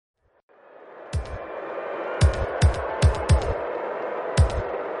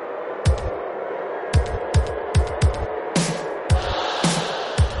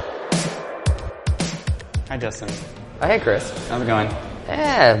Justin. Oh, hey, Chris. How's it going?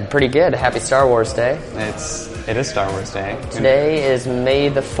 Yeah, pretty good. Happy Star Wars Day. It is Star Wars Day. Today is May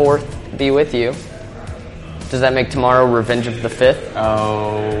the 4th be with you. Does that make tomorrow Revenge of the 5th?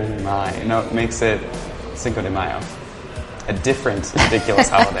 Oh my. No, it makes it Cinco de Mayo. A different, ridiculous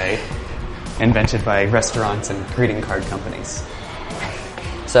holiday invented by restaurants and greeting card companies.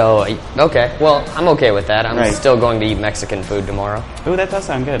 So, okay. Well, I'm okay with that. I'm Right. still going to eat Mexican food tomorrow. Ooh, that does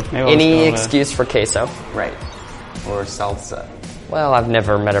sound good. Maybe I'll Any just go excuse for queso. Right. Or salsa. Well, I've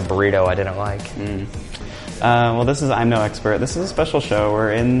never met a burrito I didn't like. Well, this is I'm No Expert. This is a special show.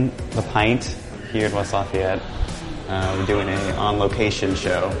 We're in the Pint here in West Lafayette. We're doing an on-location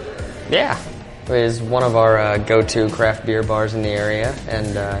show. Yeah. It is one of our go-to craft beer bars in the area,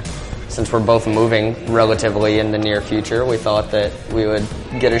 and since we're both moving relatively in the near future, we thought that we would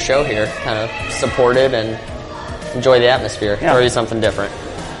get a show here, kind of support it and enjoy the atmosphere, Yeah. throw you something different.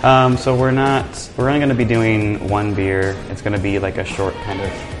 So we're only going to be doing one beer. It's going to be like a short kind of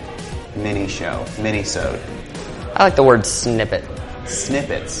mini show, mini-sode. I like the word snippet.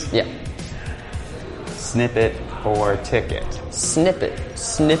 Snippets. Yeah. Snippet or ticket. Snippet.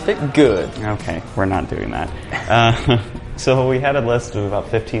 Snippet good. Okay, we're not doing that. So we had a list of about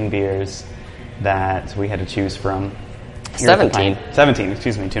 15 beers that we had to choose from. Here at the 17. Pint. 17,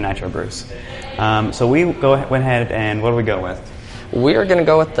 excuse me, 2 Nitro Brews. So we went ahead and what do we go with? We are going to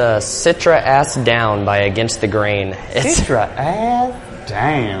go with the Citra Ass Down by Against the Grain. Citra Ass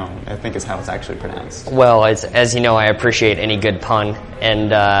Down, I think is how it's actually pronounced. Well, as you know, I appreciate any good pun,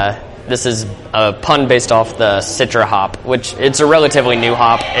 and this is a pun based off the Citra hop, which it's a relatively new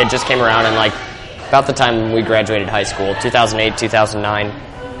hop. It just came around in like about the time we graduated high school, 2008, 2009,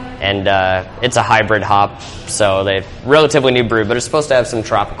 and it's a hybrid hop, so they're relatively new brew, but it's supposed to have some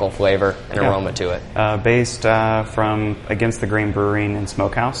tropical flavor and aroma to it. Based from Against the Grain Brewing and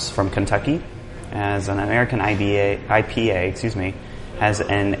Smokehouse from Kentucky, as an American IPA, has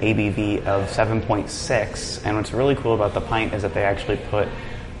an ABV of 7.6. And what's really cool about the pint is that they actually put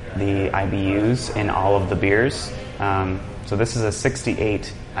the IBUs in all of the beers. So this is a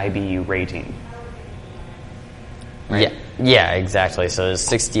 68 IBU rating. Right? Yeah, exactly. So there's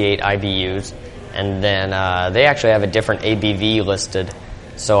 68 IBUs, and then they actually have a different ABV listed.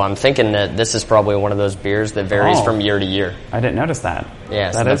 So I'm thinking that this is probably one of those beers that varies from year to year. I didn't notice that.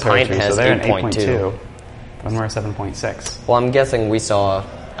 Yeah, that so is the pint very true. has So they're an 8.2. And we're a 7.6. Well, I'm guessing we saw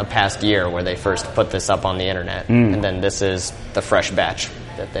a past year where they first put this up on the internet, and then this is the fresh batch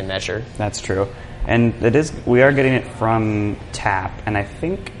that they measured. That's true. And we are getting it from tap, and I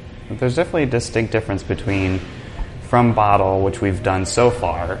think there's definitely a distinct difference between from bottle, which we've done so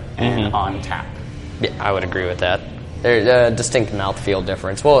far, and on tap. Yeah, I would agree with that. There's a distinct mouthfeel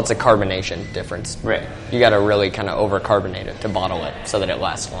difference. Well, it's a carbonation difference. Right. You got to really kind of over-carbonate it to bottle it so that it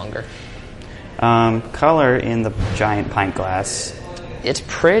lasts longer. Color in the giant pint glass. It's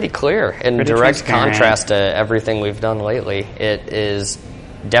pretty clear in Pretty direct transparent. contrast to everything we've done lately. It is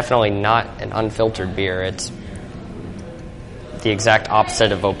definitely not an unfiltered beer. It's the exact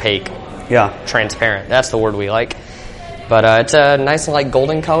opposite of opaque. Yeah. Transparent. That's the word we like. But it's a nice light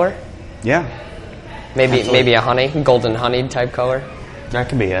golden color. Yeah. Maybe a golden honey type color. That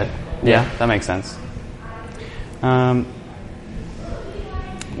could be it. Yeah. That makes sense. What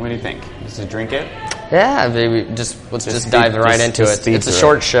do you think? Just to drink it? Yeah, maybe let's just dive right into it. It's a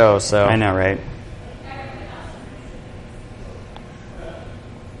short show, so I know, right?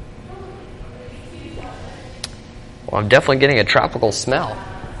 Well, I'm definitely getting a tropical smell.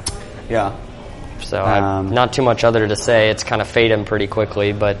 Yeah. So not too much other to say. It's kind of fading pretty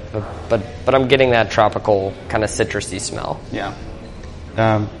quickly, but I'm getting that tropical kind of citrusy smell. Yeah.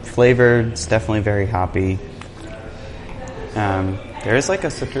 Flavored, it's definitely very hoppy. There is like a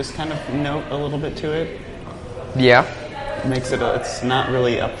citrus kind of note a little bit to it. Yeah. Makes it, it's not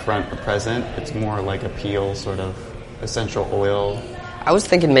really up front or present. It's more like a peel, sort of essential oil. I was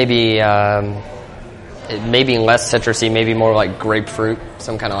thinking maybe less citrusy, maybe more like grapefruit,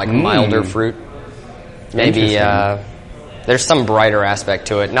 some kind of like milder fruit. Maybe there's some brighter aspect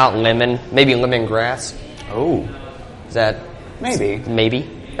to it. Not lemon, maybe lemongrass. Oh. Is that Maybe.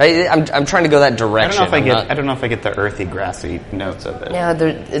 I'm trying to go that direction. I don't know if I get the earthy, grassy notes of it. Yeah,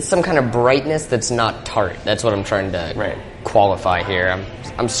 it's some kind of brightness that's not tart. That's what I'm trying to qualify here.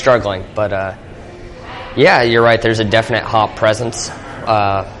 I'm struggling, but yeah, you're right. There's a definite hop presence.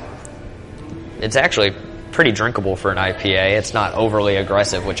 It's actually pretty drinkable for an IPA. It's not overly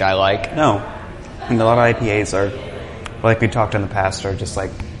aggressive, which I like. No, and a lot of IPAs are, like we talked in the past, are just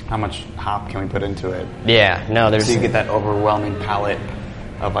like how much hop can we put into it? Yeah, no, so you get that overwhelming palate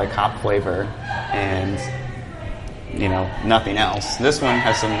of like hop flavor and nothing else. This one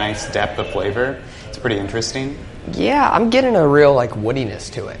has some nice depth of flavor. It's pretty interesting. Yeah, I'm getting a real like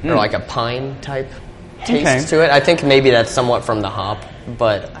woodiness to it, or like a pine type taste to it. I think maybe that's somewhat from the hop,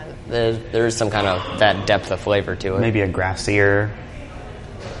 but there is some kind of that depth of flavor to it. Maybe a grassier.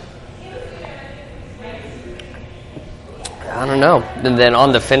 I don't know. And then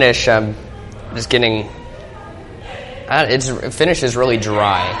on the finish, I'm just getting. Finish is really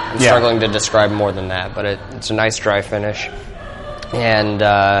dry. I'm struggling to describe more than that, but it's a nice dry finish,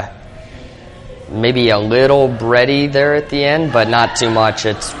 and maybe a little bready there at the end, but not too much.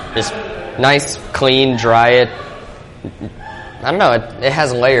 It's nice, clean, dry. I don't know. It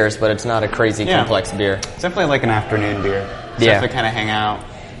has layers, but it's not a crazy complex beer. It's definitely like an afternoon beer. It's definitely kind of hang out.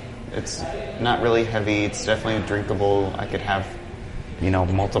 It's not really heavy. It's definitely drinkable. I could have,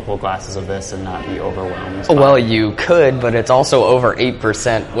 multiple glasses of this and not be overwhelmed. Well, you could, but it's also over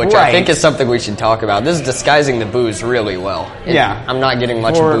 8%, which I think is something we should talk about. This is disguising the booze really well. I'm not getting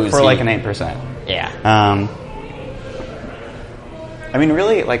much booze for like an 8%. Yeah. I mean,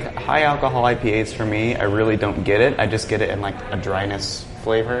 really, like high alcohol IPAs for me, I really don't get it. I just get it in like a dryness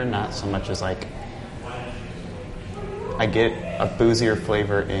flavor, not so much as like. I get a boozier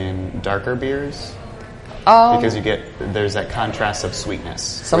flavor in darker beers because there's that contrast of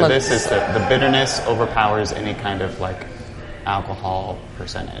sweetness. This is the bitterness overpowers any kind of like alcohol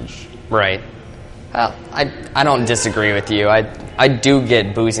percentage. Right. I don't disagree with you. I do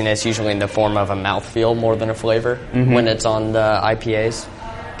get booziness usually in the form of a mouthfeel more than a flavor when it's on the IPAs.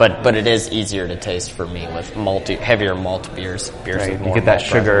 But it is easier to taste for me with heavier malt beers. Right. With more you get that malt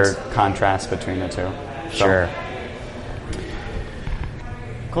sugar presence. contrast between the two. Sure.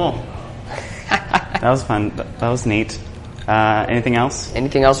 Cool. That was fun. That was neat. Anything else?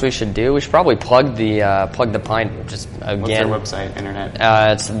 Anything else we should do? We should probably plug the pint just again. What's their website, internet?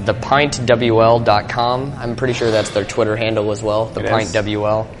 It's thepintwl.com. I'm pretty sure that's their Twitter handle as well, the Pint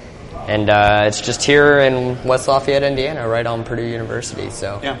WL. And it's just here in West Lafayette, Indiana, right on Purdue University.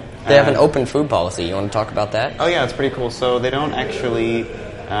 So they have an open food policy. You want to talk about that? Oh yeah, it's pretty cool. So they don't actually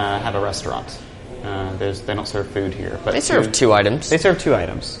have a restaurant. They don't serve food here, but they serve 2 items. They serve 2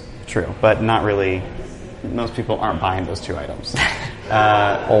 items. True, but not really. Most people aren't buying those 2 items.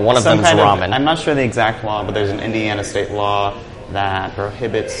 Well, one of them is ramen. I'm not sure the exact law, but there's an Indiana state law that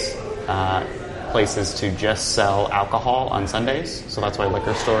prohibits places to just sell alcohol on Sundays. So that's why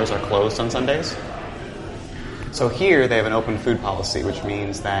liquor stores are closed on Sundays. So here they have an open food policy, which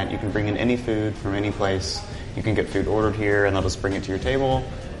means that you can bring in any food from any place. You can get food ordered here, and they'll just bring it to your table.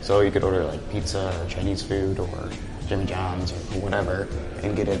 So you could order like pizza or Chinese food or Jimmy John's or whatever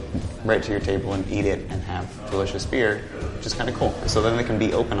and get it right to your table and eat it and have delicious beer, which is kind of cool. So then they can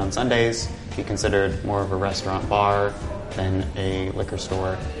be open on Sundays, be considered more of a restaurant bar than a liquor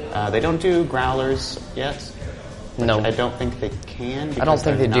store. They don't do growlers yet. No. I don't think they can. I don't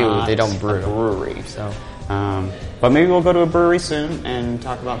think they do. They don't brew. A brewery. So. But maybe we'll go to a brewery soon and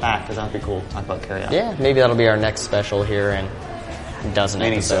talk about that because that'd be cool. Talk about carryout. Yeah, maybe that'll be our next special here in a dozen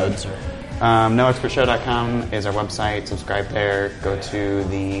episodes. NoExpertShow.com is our website. Subscribe there. Go to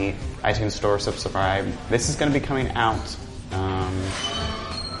the iTunes store. Subscribe. This is going to be coming out.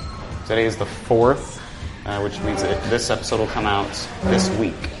 Today is the 4th, which means that this episode will come out this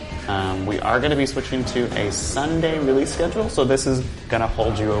week. We are going to be switching to a Sunday release schedule, so this is going to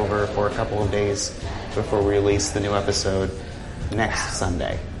hold you over for a couple of days before we release the new episode next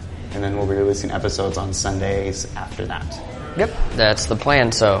Sunday. And then we'll be releasing episodes on Sundays after that. Yep, that's the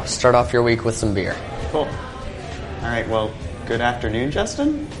plan. So start off your week with some beer. Cool. All right, well, good afternoon,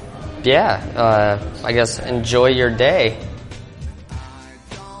 Justin. Yeah, I guess enjoy your day.